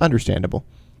 Understandable.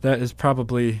 That is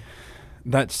probably,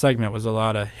 that segment was a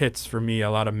lot of hits for me, a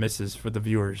lot of misses for the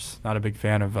viewers. Not a big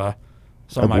fan of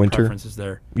some of my winter preferences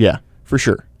there. Yeah, for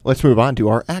sure. Let's move on to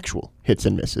our actual hits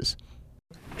and misses.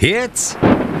 Hits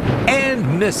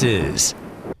and misses.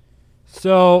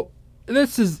 So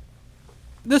this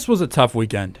was a tough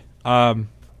weekend.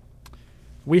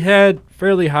 We had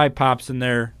fairly high pops in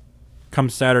there come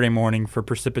Saturday morning for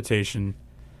precipitation.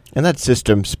 And that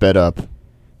system sped up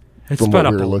It from sped what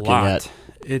up we were a looking lot. at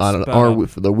It on sped up.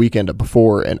 for the weekend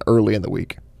before and early in the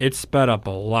week. It sped up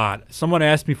a lot. Someone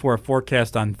asked me for a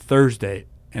forecast on Thursday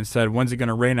and said, when's it going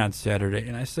to rain on Saturday?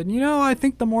 And I said, I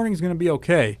think the morning's going to be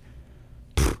okay.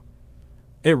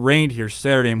 It rained here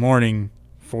Saturday morning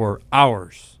for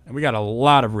hours, and we got a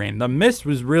lot of rain. The mist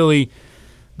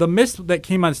that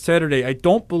came on Saturday, I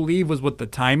don't believe was with the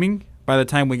timing. By the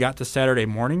time we got to Saturday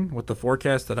morning with the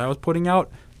forecast that I was putting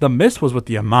out, the mist was with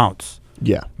the amounts.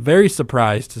 Yeah. Very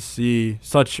surprised to see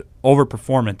such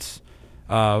overperformance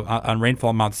on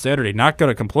rainfall amounts Saturday. Not going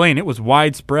to complain. It was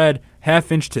widespread,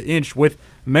 half inch to inch, with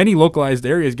many localized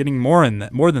areas getting more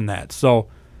than that. So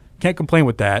can't complain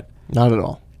with that. Not at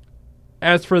all.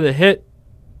 As for the hit,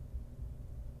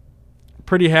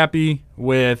 pretty happy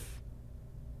with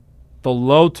the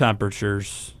low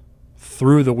temperatures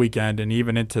through the weekend and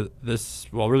even into this,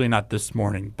 well, really not this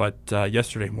morning, but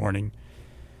yesterday morning.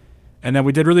 And then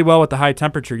we did really well with the high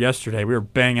temperature yesterday. We were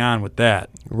bang on with that.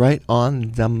 Right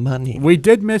on the money. We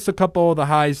did miss a couple of the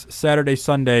highs Saturday,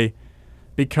 Sunday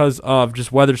because of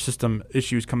just weather system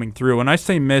issues coming through. When I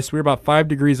say miss, we were about 5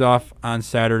 degrees off on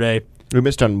Saturday. We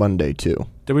missed on Monday, too.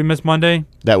 Did we miss Monday?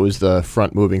 That was the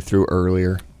front moving through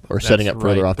earlier or setting up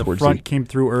further off towards the front came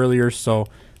through earlier, so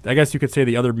I guess you could say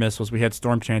the other miss was we had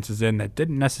storm chances in that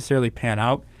didn't necessarily pan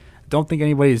out. Don't think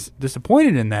anybody's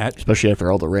disappointed in that. Especially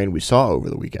after all the rain we saw over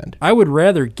the weekend. I would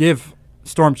rather give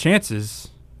storm chances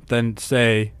than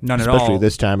say none at all. Especially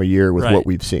this time of year with Right. what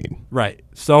we've seen. Right.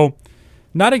 So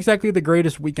not exactly the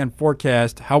greatest weekend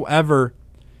forecast. However,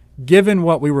 given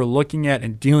what we were looking at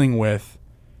and dealing with,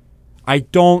 I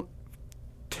don't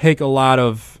take a lot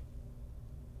of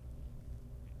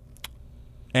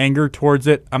anger towards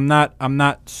it. I'm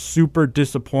not super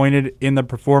disappointed in the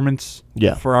performance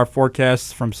for our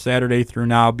forecasts from Saturday through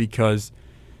now, because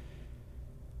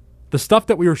the stuff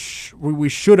that we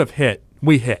should have hit,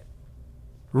 we hit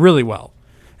really well.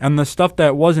 And the stuff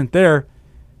that wasn't there,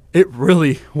 it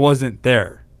really wasn't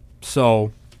there.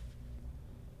 So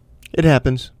it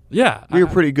happens. Yeah. We were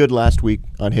pretty good last week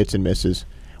on hits and misses.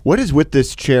 What is with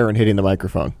this chair and hitting the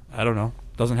microphone? I don't know.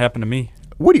 Doesn't happen to me.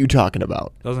 What are you talking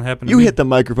about? Doesn't happen to me. You hit the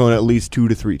microphone at least 2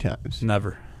 to 3 times.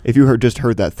 Never. If you just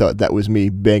heard that thud, that was me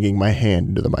banging my hand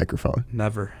into the microphone.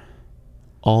 Never.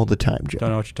 All the time, Joe. Don't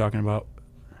know what you're talking about.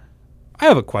 I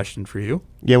have a question for you.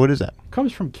 Yeah, what is that?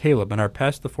 Comes from Caleb in our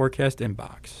Past the Forecast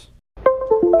inbox.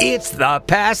 It's the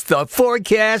Past the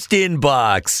Forecast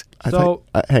inbox.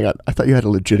 Hang on. I thought you had a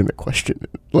legitimate question,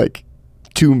 like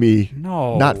to me.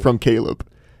 No. Not from Caleb.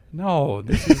 No,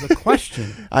 this is a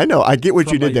question. I know. I get what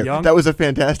you did there. Young, that was a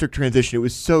fantastic transition. It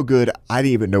was so good. I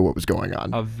didn't even know what was going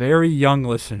on. A very young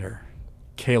listener,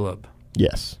 Caleb.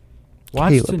 Yes.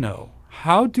 Wants to know,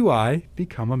 how do I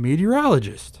become a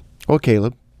meteorologist? Well,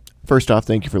 Caleb, first off,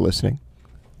 thank you for listening.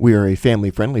 We are a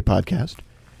family-friendly podcast.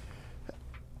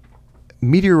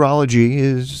 Meteorology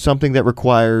is something that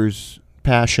requires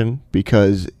passion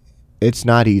because it's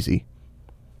not easy.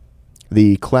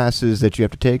 The classes that you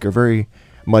have to take are very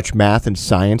much math and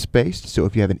science based, so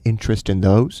if you have an interest in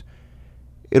those,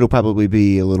 it'll probably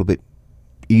be a little bit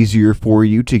easier for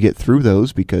you to get through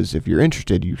those, because if you're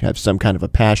interested, you have some kind of a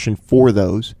passion for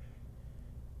those.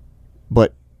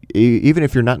 But even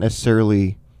if you're not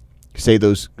necessarily, say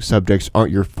those subjects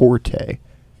aren't your forte,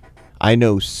 I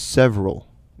know several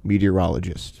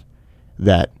meteorologists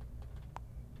that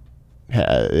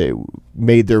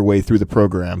made their way through the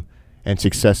program and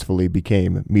successfully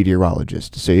became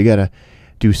meteorologists. So you got to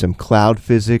do some cloud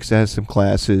physics as some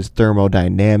classes,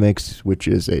 thermodynamics, which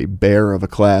is a bear of a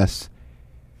class.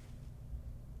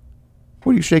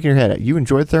 What are you shaking your head at? You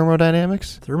enjoyed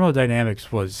thermodynamics?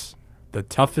 Thermodynamics was the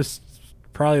toughest,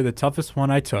 probably the toughest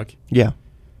one I took. Yeah.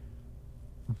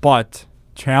 But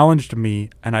challenged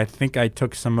me, and I think I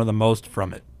took some of the most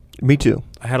from it. Me too.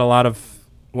 I had a lot of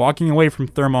walking away from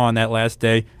thermo on that last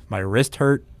day. My wrist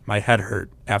hurt, my head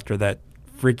hurt after that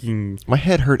freaking... My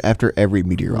head hurt after every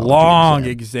meteorology long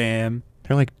exam.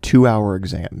 They're like 2-hour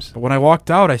exams. But when I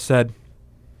walked out, I said,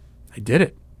 I did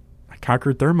it. I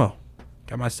conquered thermo.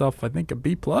 got myself, I think, a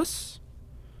B+.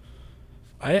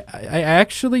 I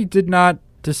actually did not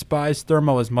despise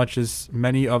thermo as much as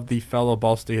many of the fellow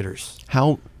Ball Staters.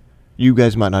 How, you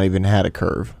guys might not even had a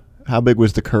curve. How big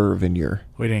was the curve in your?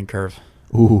 We didn't curve.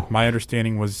 Ooh. My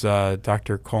understanding was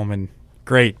Dr. Coleman.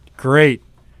 Great.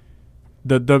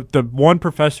 The one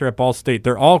professor at Ball State,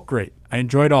 they're all great. I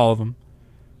enjoyed all of them.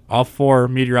 All 4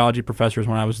 meteorology professors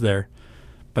when I was there.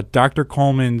 But Dr.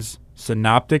 Coleman's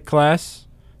synoptic class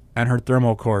and her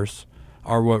thermo course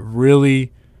are what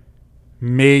really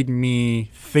made me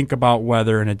think about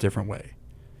weather in a different way.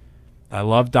 I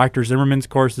love Dr. Zimmerman's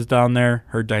courses down there,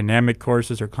 her dynamic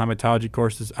courses, her climatology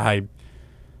courses.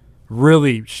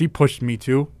 She pushed me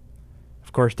too.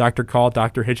 Of course, Dr. Call,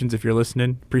 Dr. Hitchens, if you're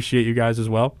listening, appreciate you guys as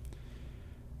well.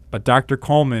 But Dr.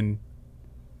 Coleman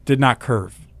did not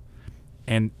curve.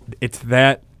 And it's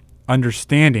that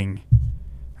understanding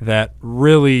that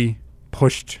really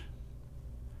pushed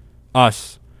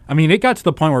us. I mean, it got to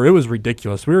the point where it was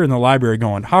ridiculous. We were in the library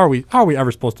going, how are we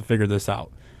ever supposed to figure this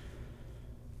out?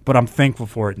 But I'm thankful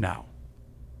for it now.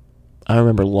 I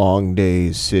remember long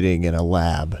days sitting in a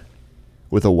lab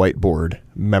with a whiteboard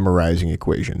memorizing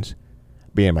equations.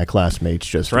 Me and my classmates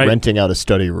just renting out a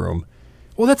study room.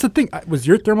 Well, that's the thing. Was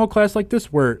your thermal class like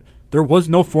this where there was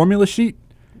no formula sheet?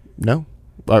 No.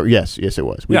 Yes, it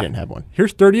was. We didn't have one.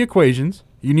 Here's 30 equations.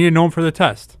 You need to know them for the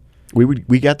test.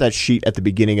 We got that sheet at the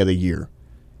beginning of the year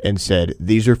and said,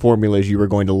 these are formulas you are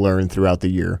going to learn throughout the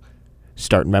year.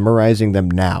 Start memorizing them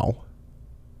now.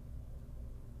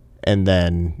 And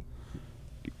then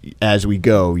as we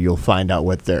go, you'll find out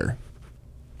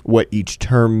what each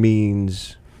term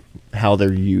means, how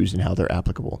they're used, and how they're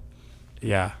applicable.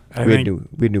 Yeah. We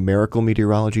had numerical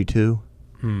meteorology too.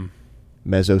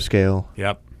 Mesoscale.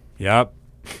 Yep.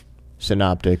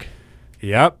 Synoptic.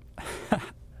 Yep.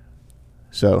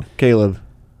 So, Caleb,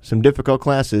 some difficult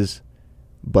classes,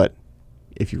 but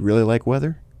if you really like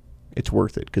weather, it's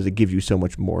worth it because it gives you so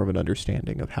much more of an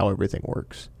understanding of how everything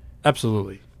works.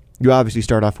 Absolutely. You obviously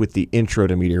start off with the intro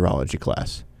to meteorology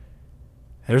class.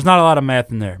 There's not a lot of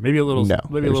math in there. Maybe a little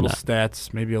not.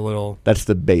 Stats, maybe a little. That's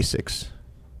the basics.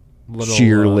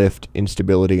 Shear lift,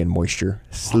 instability, and moisture.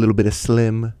 A little bit of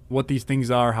slim. What these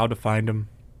things are, how to find them.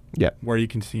 Yeah. Where you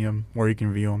can see them, where you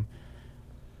can view them.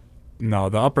 No,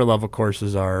 the upper level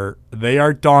courses are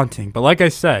daunting. But like I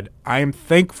said, I am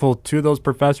thankful to those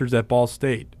professors at Ball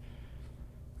State.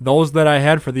 Those that I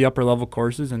had for the upper level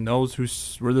courses and those who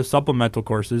were the supplemental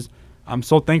courses, I'm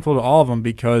so thankful to all of them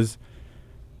because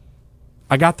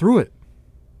I got through it.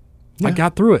 Yeah. I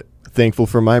got through it. Thankful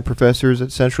for my professors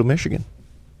at Central Michigan.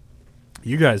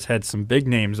 You guys had some big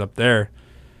names up there.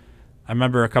 I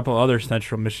remember a couple other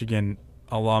Central Michigan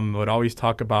alum would always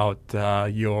talk about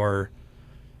one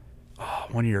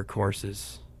of your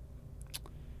courses.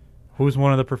 Who's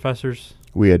one of the professors?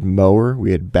 We had Mower.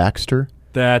 We had Baxter.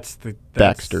 Baxter.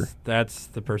 That's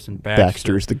the person.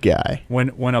 Baxter's the guy.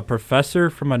 When a professor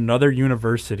from another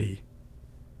university,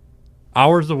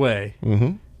 hours away,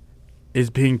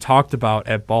 is being talked about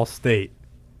at Ball State,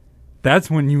 that's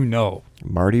when you know.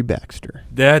 Marty Baxter.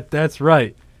 That's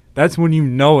right. That's when you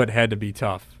know it had to be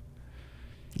tough.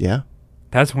 Yeah.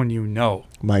 That's when you know.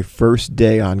 My first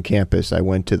day on campus, I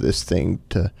went to this thing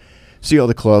to see all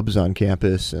the clubs on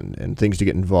campus and things to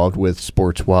get involved with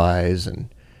sports-wise and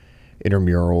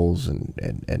intramurals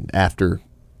and after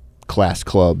class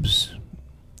clubs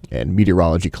and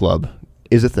meteorology club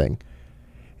is a thing.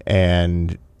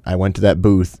 And I went to that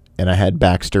booth, and I had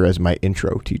Baxter as my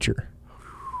intro teacher.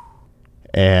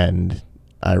 And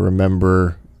I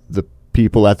remember the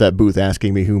people at that booth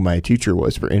asking me who my teacher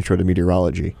was for intro to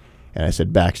meteorology. And I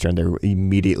said Baxter, and they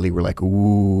immediately were like,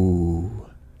 ooh.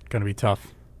 Gonna be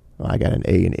tough. Well, I got an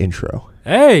A in intro.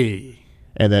 Hey!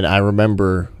 And then I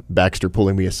remember Baxter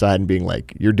pulling me aside and being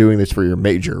like, you're doing this for your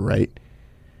major, right?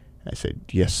 I said,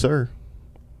 yes, sir.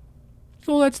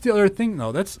 So that's the other thing,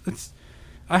 though.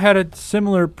 I had a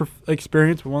similar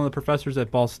experience with one of the professors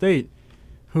at Ball State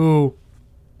who,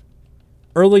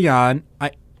 early on,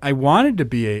 I wanted to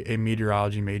be a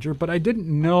meteorology major, but I didn't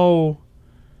know.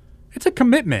 It's a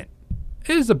commitment.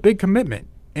 It is a big commitment.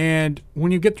 And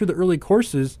when you get through the early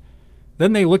courses,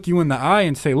 then they look you in the eye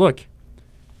and say, look,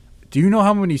 do you know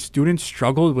how many students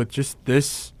struggled with just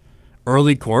this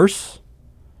early course?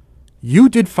 You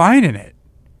did fine in it.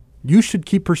 You should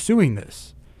keep pursuing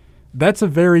this. That's a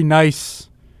very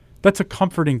nice, that's a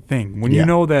comforting thing. When you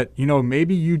know that,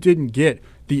 maybe you didn't get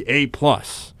the A+.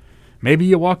 Maybe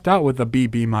you walked out with a B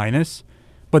minus,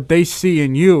 but they see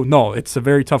in you, no, it's a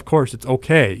very tough course. It's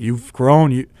okay. You've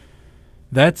grown.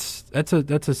 That's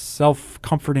a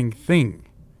self-comforting thing.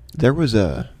 There was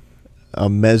a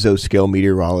mesoscale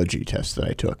meteorology test that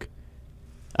I took,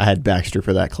 I had Baxter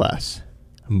for that class.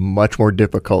 Much more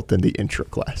difficult than the intro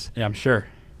class. Yeah, I'm sure.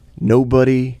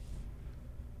 Nobody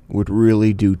would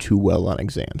really do too well on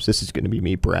exams. This is going to be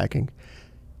me bragging.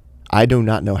 I do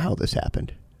not know how this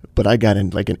happened, but I got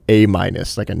in like an A-,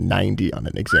 like a 90 on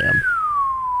an exam.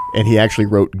 And he actually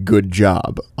wrote good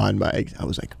job on my, I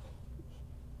was like,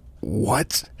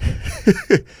 what?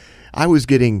 I was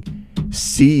getting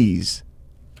C's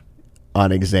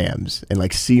on exams and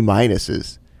like C-.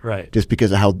 Right. Just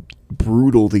because of how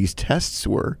brutal these tests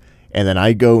were. And then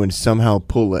I go and somehow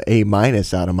pull an A-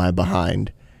 out of my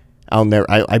behind. I'll never,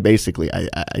 I basically,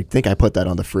 I think I put that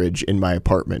on the fridge in my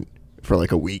apartment for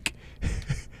like a week.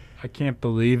 I can't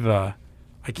believe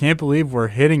we're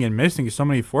hitting and missing so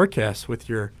many forecasts with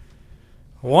your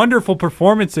wonderful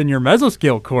performance in your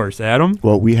mesoscale course, Adam.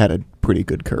 Well, we had a pretty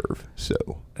good curve, so.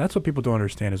 That's what people don't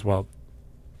understand as well.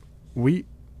 We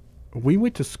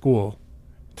went to school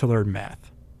to learn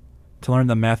math, to learn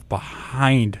the math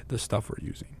behind the stuff we're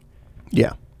using.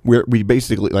 Yeah. We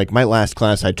basically, like my last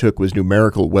class I took was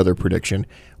numerical weather prediction,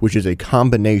 which is a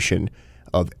combination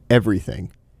of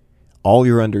everything, all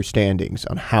your understandings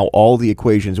on how all the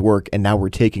equations work, and now we're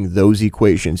taking those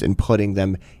equations and putting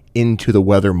them into the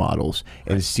weather models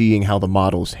and seeing how the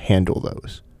models handle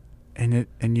those. And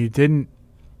you didn't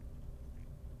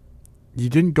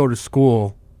go to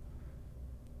school.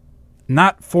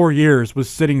 Not 4 years was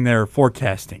sitting there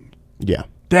forecasting. Yeah.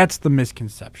 That's the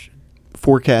misconception.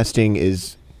 Forecasting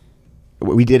is,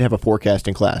 we did have a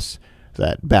forecasting class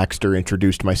that Baxter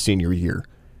introduced my senior year,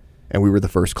 and we were the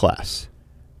first class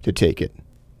to take it.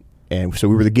 And so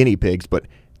we were the guinea pigs, but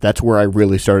that's where I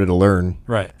really started to learn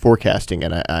forecasting.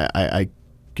 And I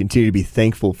continue to be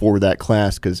thankful for that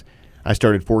class because I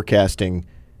started forecasting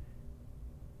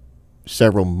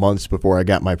several months before I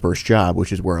got my first job,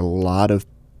 which is where a lot of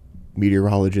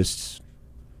meteorologists'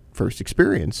 first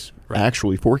experience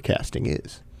actually forecasting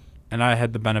is. And I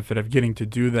had the benefit of getting to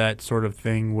do that sort of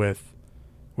thing with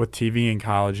TV in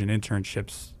college and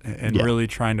internships and really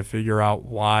trying to figure out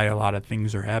why a lot of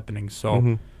things are happening.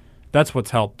 So that's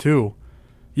what's helped too.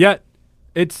 Yet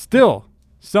it's still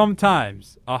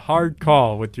sometimes a hard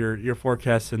call with your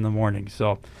forecasts in the morning.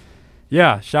 So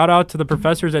yeah, shout out to the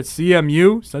professors at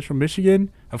CMU, Central Michigan.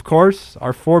 Of course,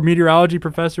 our 4 meteorology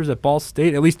professors at Ball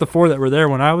State, at least the 4 that were there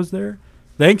when I was there.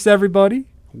 Thanks, everybody.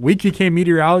 We became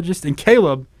meteorologists. And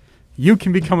Caleb, you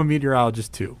can become a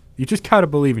meteorologist too. You just got to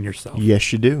believe in yourself.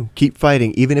 Yes, you do. Keep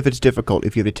fighting, even if it's difficult.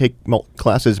 If you have to take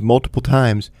classes multiple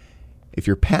times, if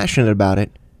you're passionate about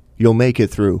it, you'll make it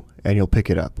through and you'll pick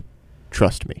it up.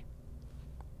 Trust me.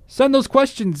 Send those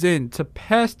questions in to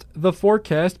Past the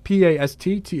Forecast,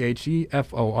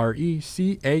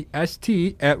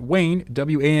 PASTTHEFORECAST at Wayne,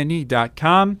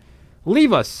 WANE.com.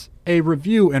 Leave us a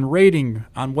review and rating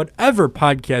on whatever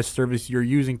podcast service you're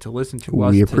using to listen to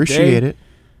us. We appreciate it.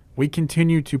 We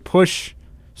continue to push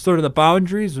sort of the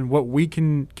boundaries and what we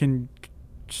can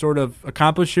sort of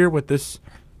accomplish here with this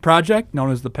project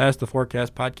known as the Past the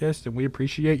Forecast podcast, and we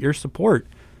appreciate your support.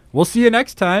 We'll see you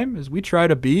next time as we try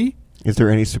to be. Is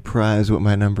there any surprise what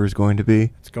my number is going to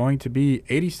be? It's going to be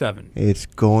 87. It's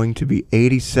going to be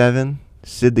 87.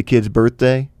 Sid the Kid's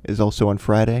birthday is also on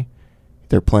Friday.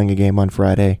 They're playing a game on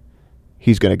Friday.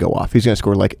 He's going to go off. He's going to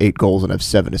score like 8 goals and have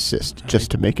 7 assists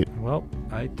just to make it. Well,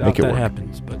 I doubt that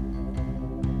happens, but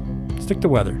stick to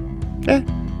weather.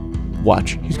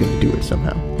 Watch. He's going to do it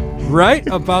somehow. Right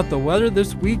about the weather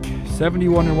this week,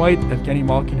 71 in white. Evgeny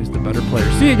Malkin is the better player.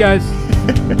 See you guys.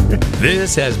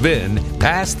 This has been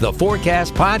Past the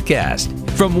Forecast podcast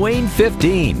from Wayne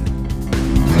 15.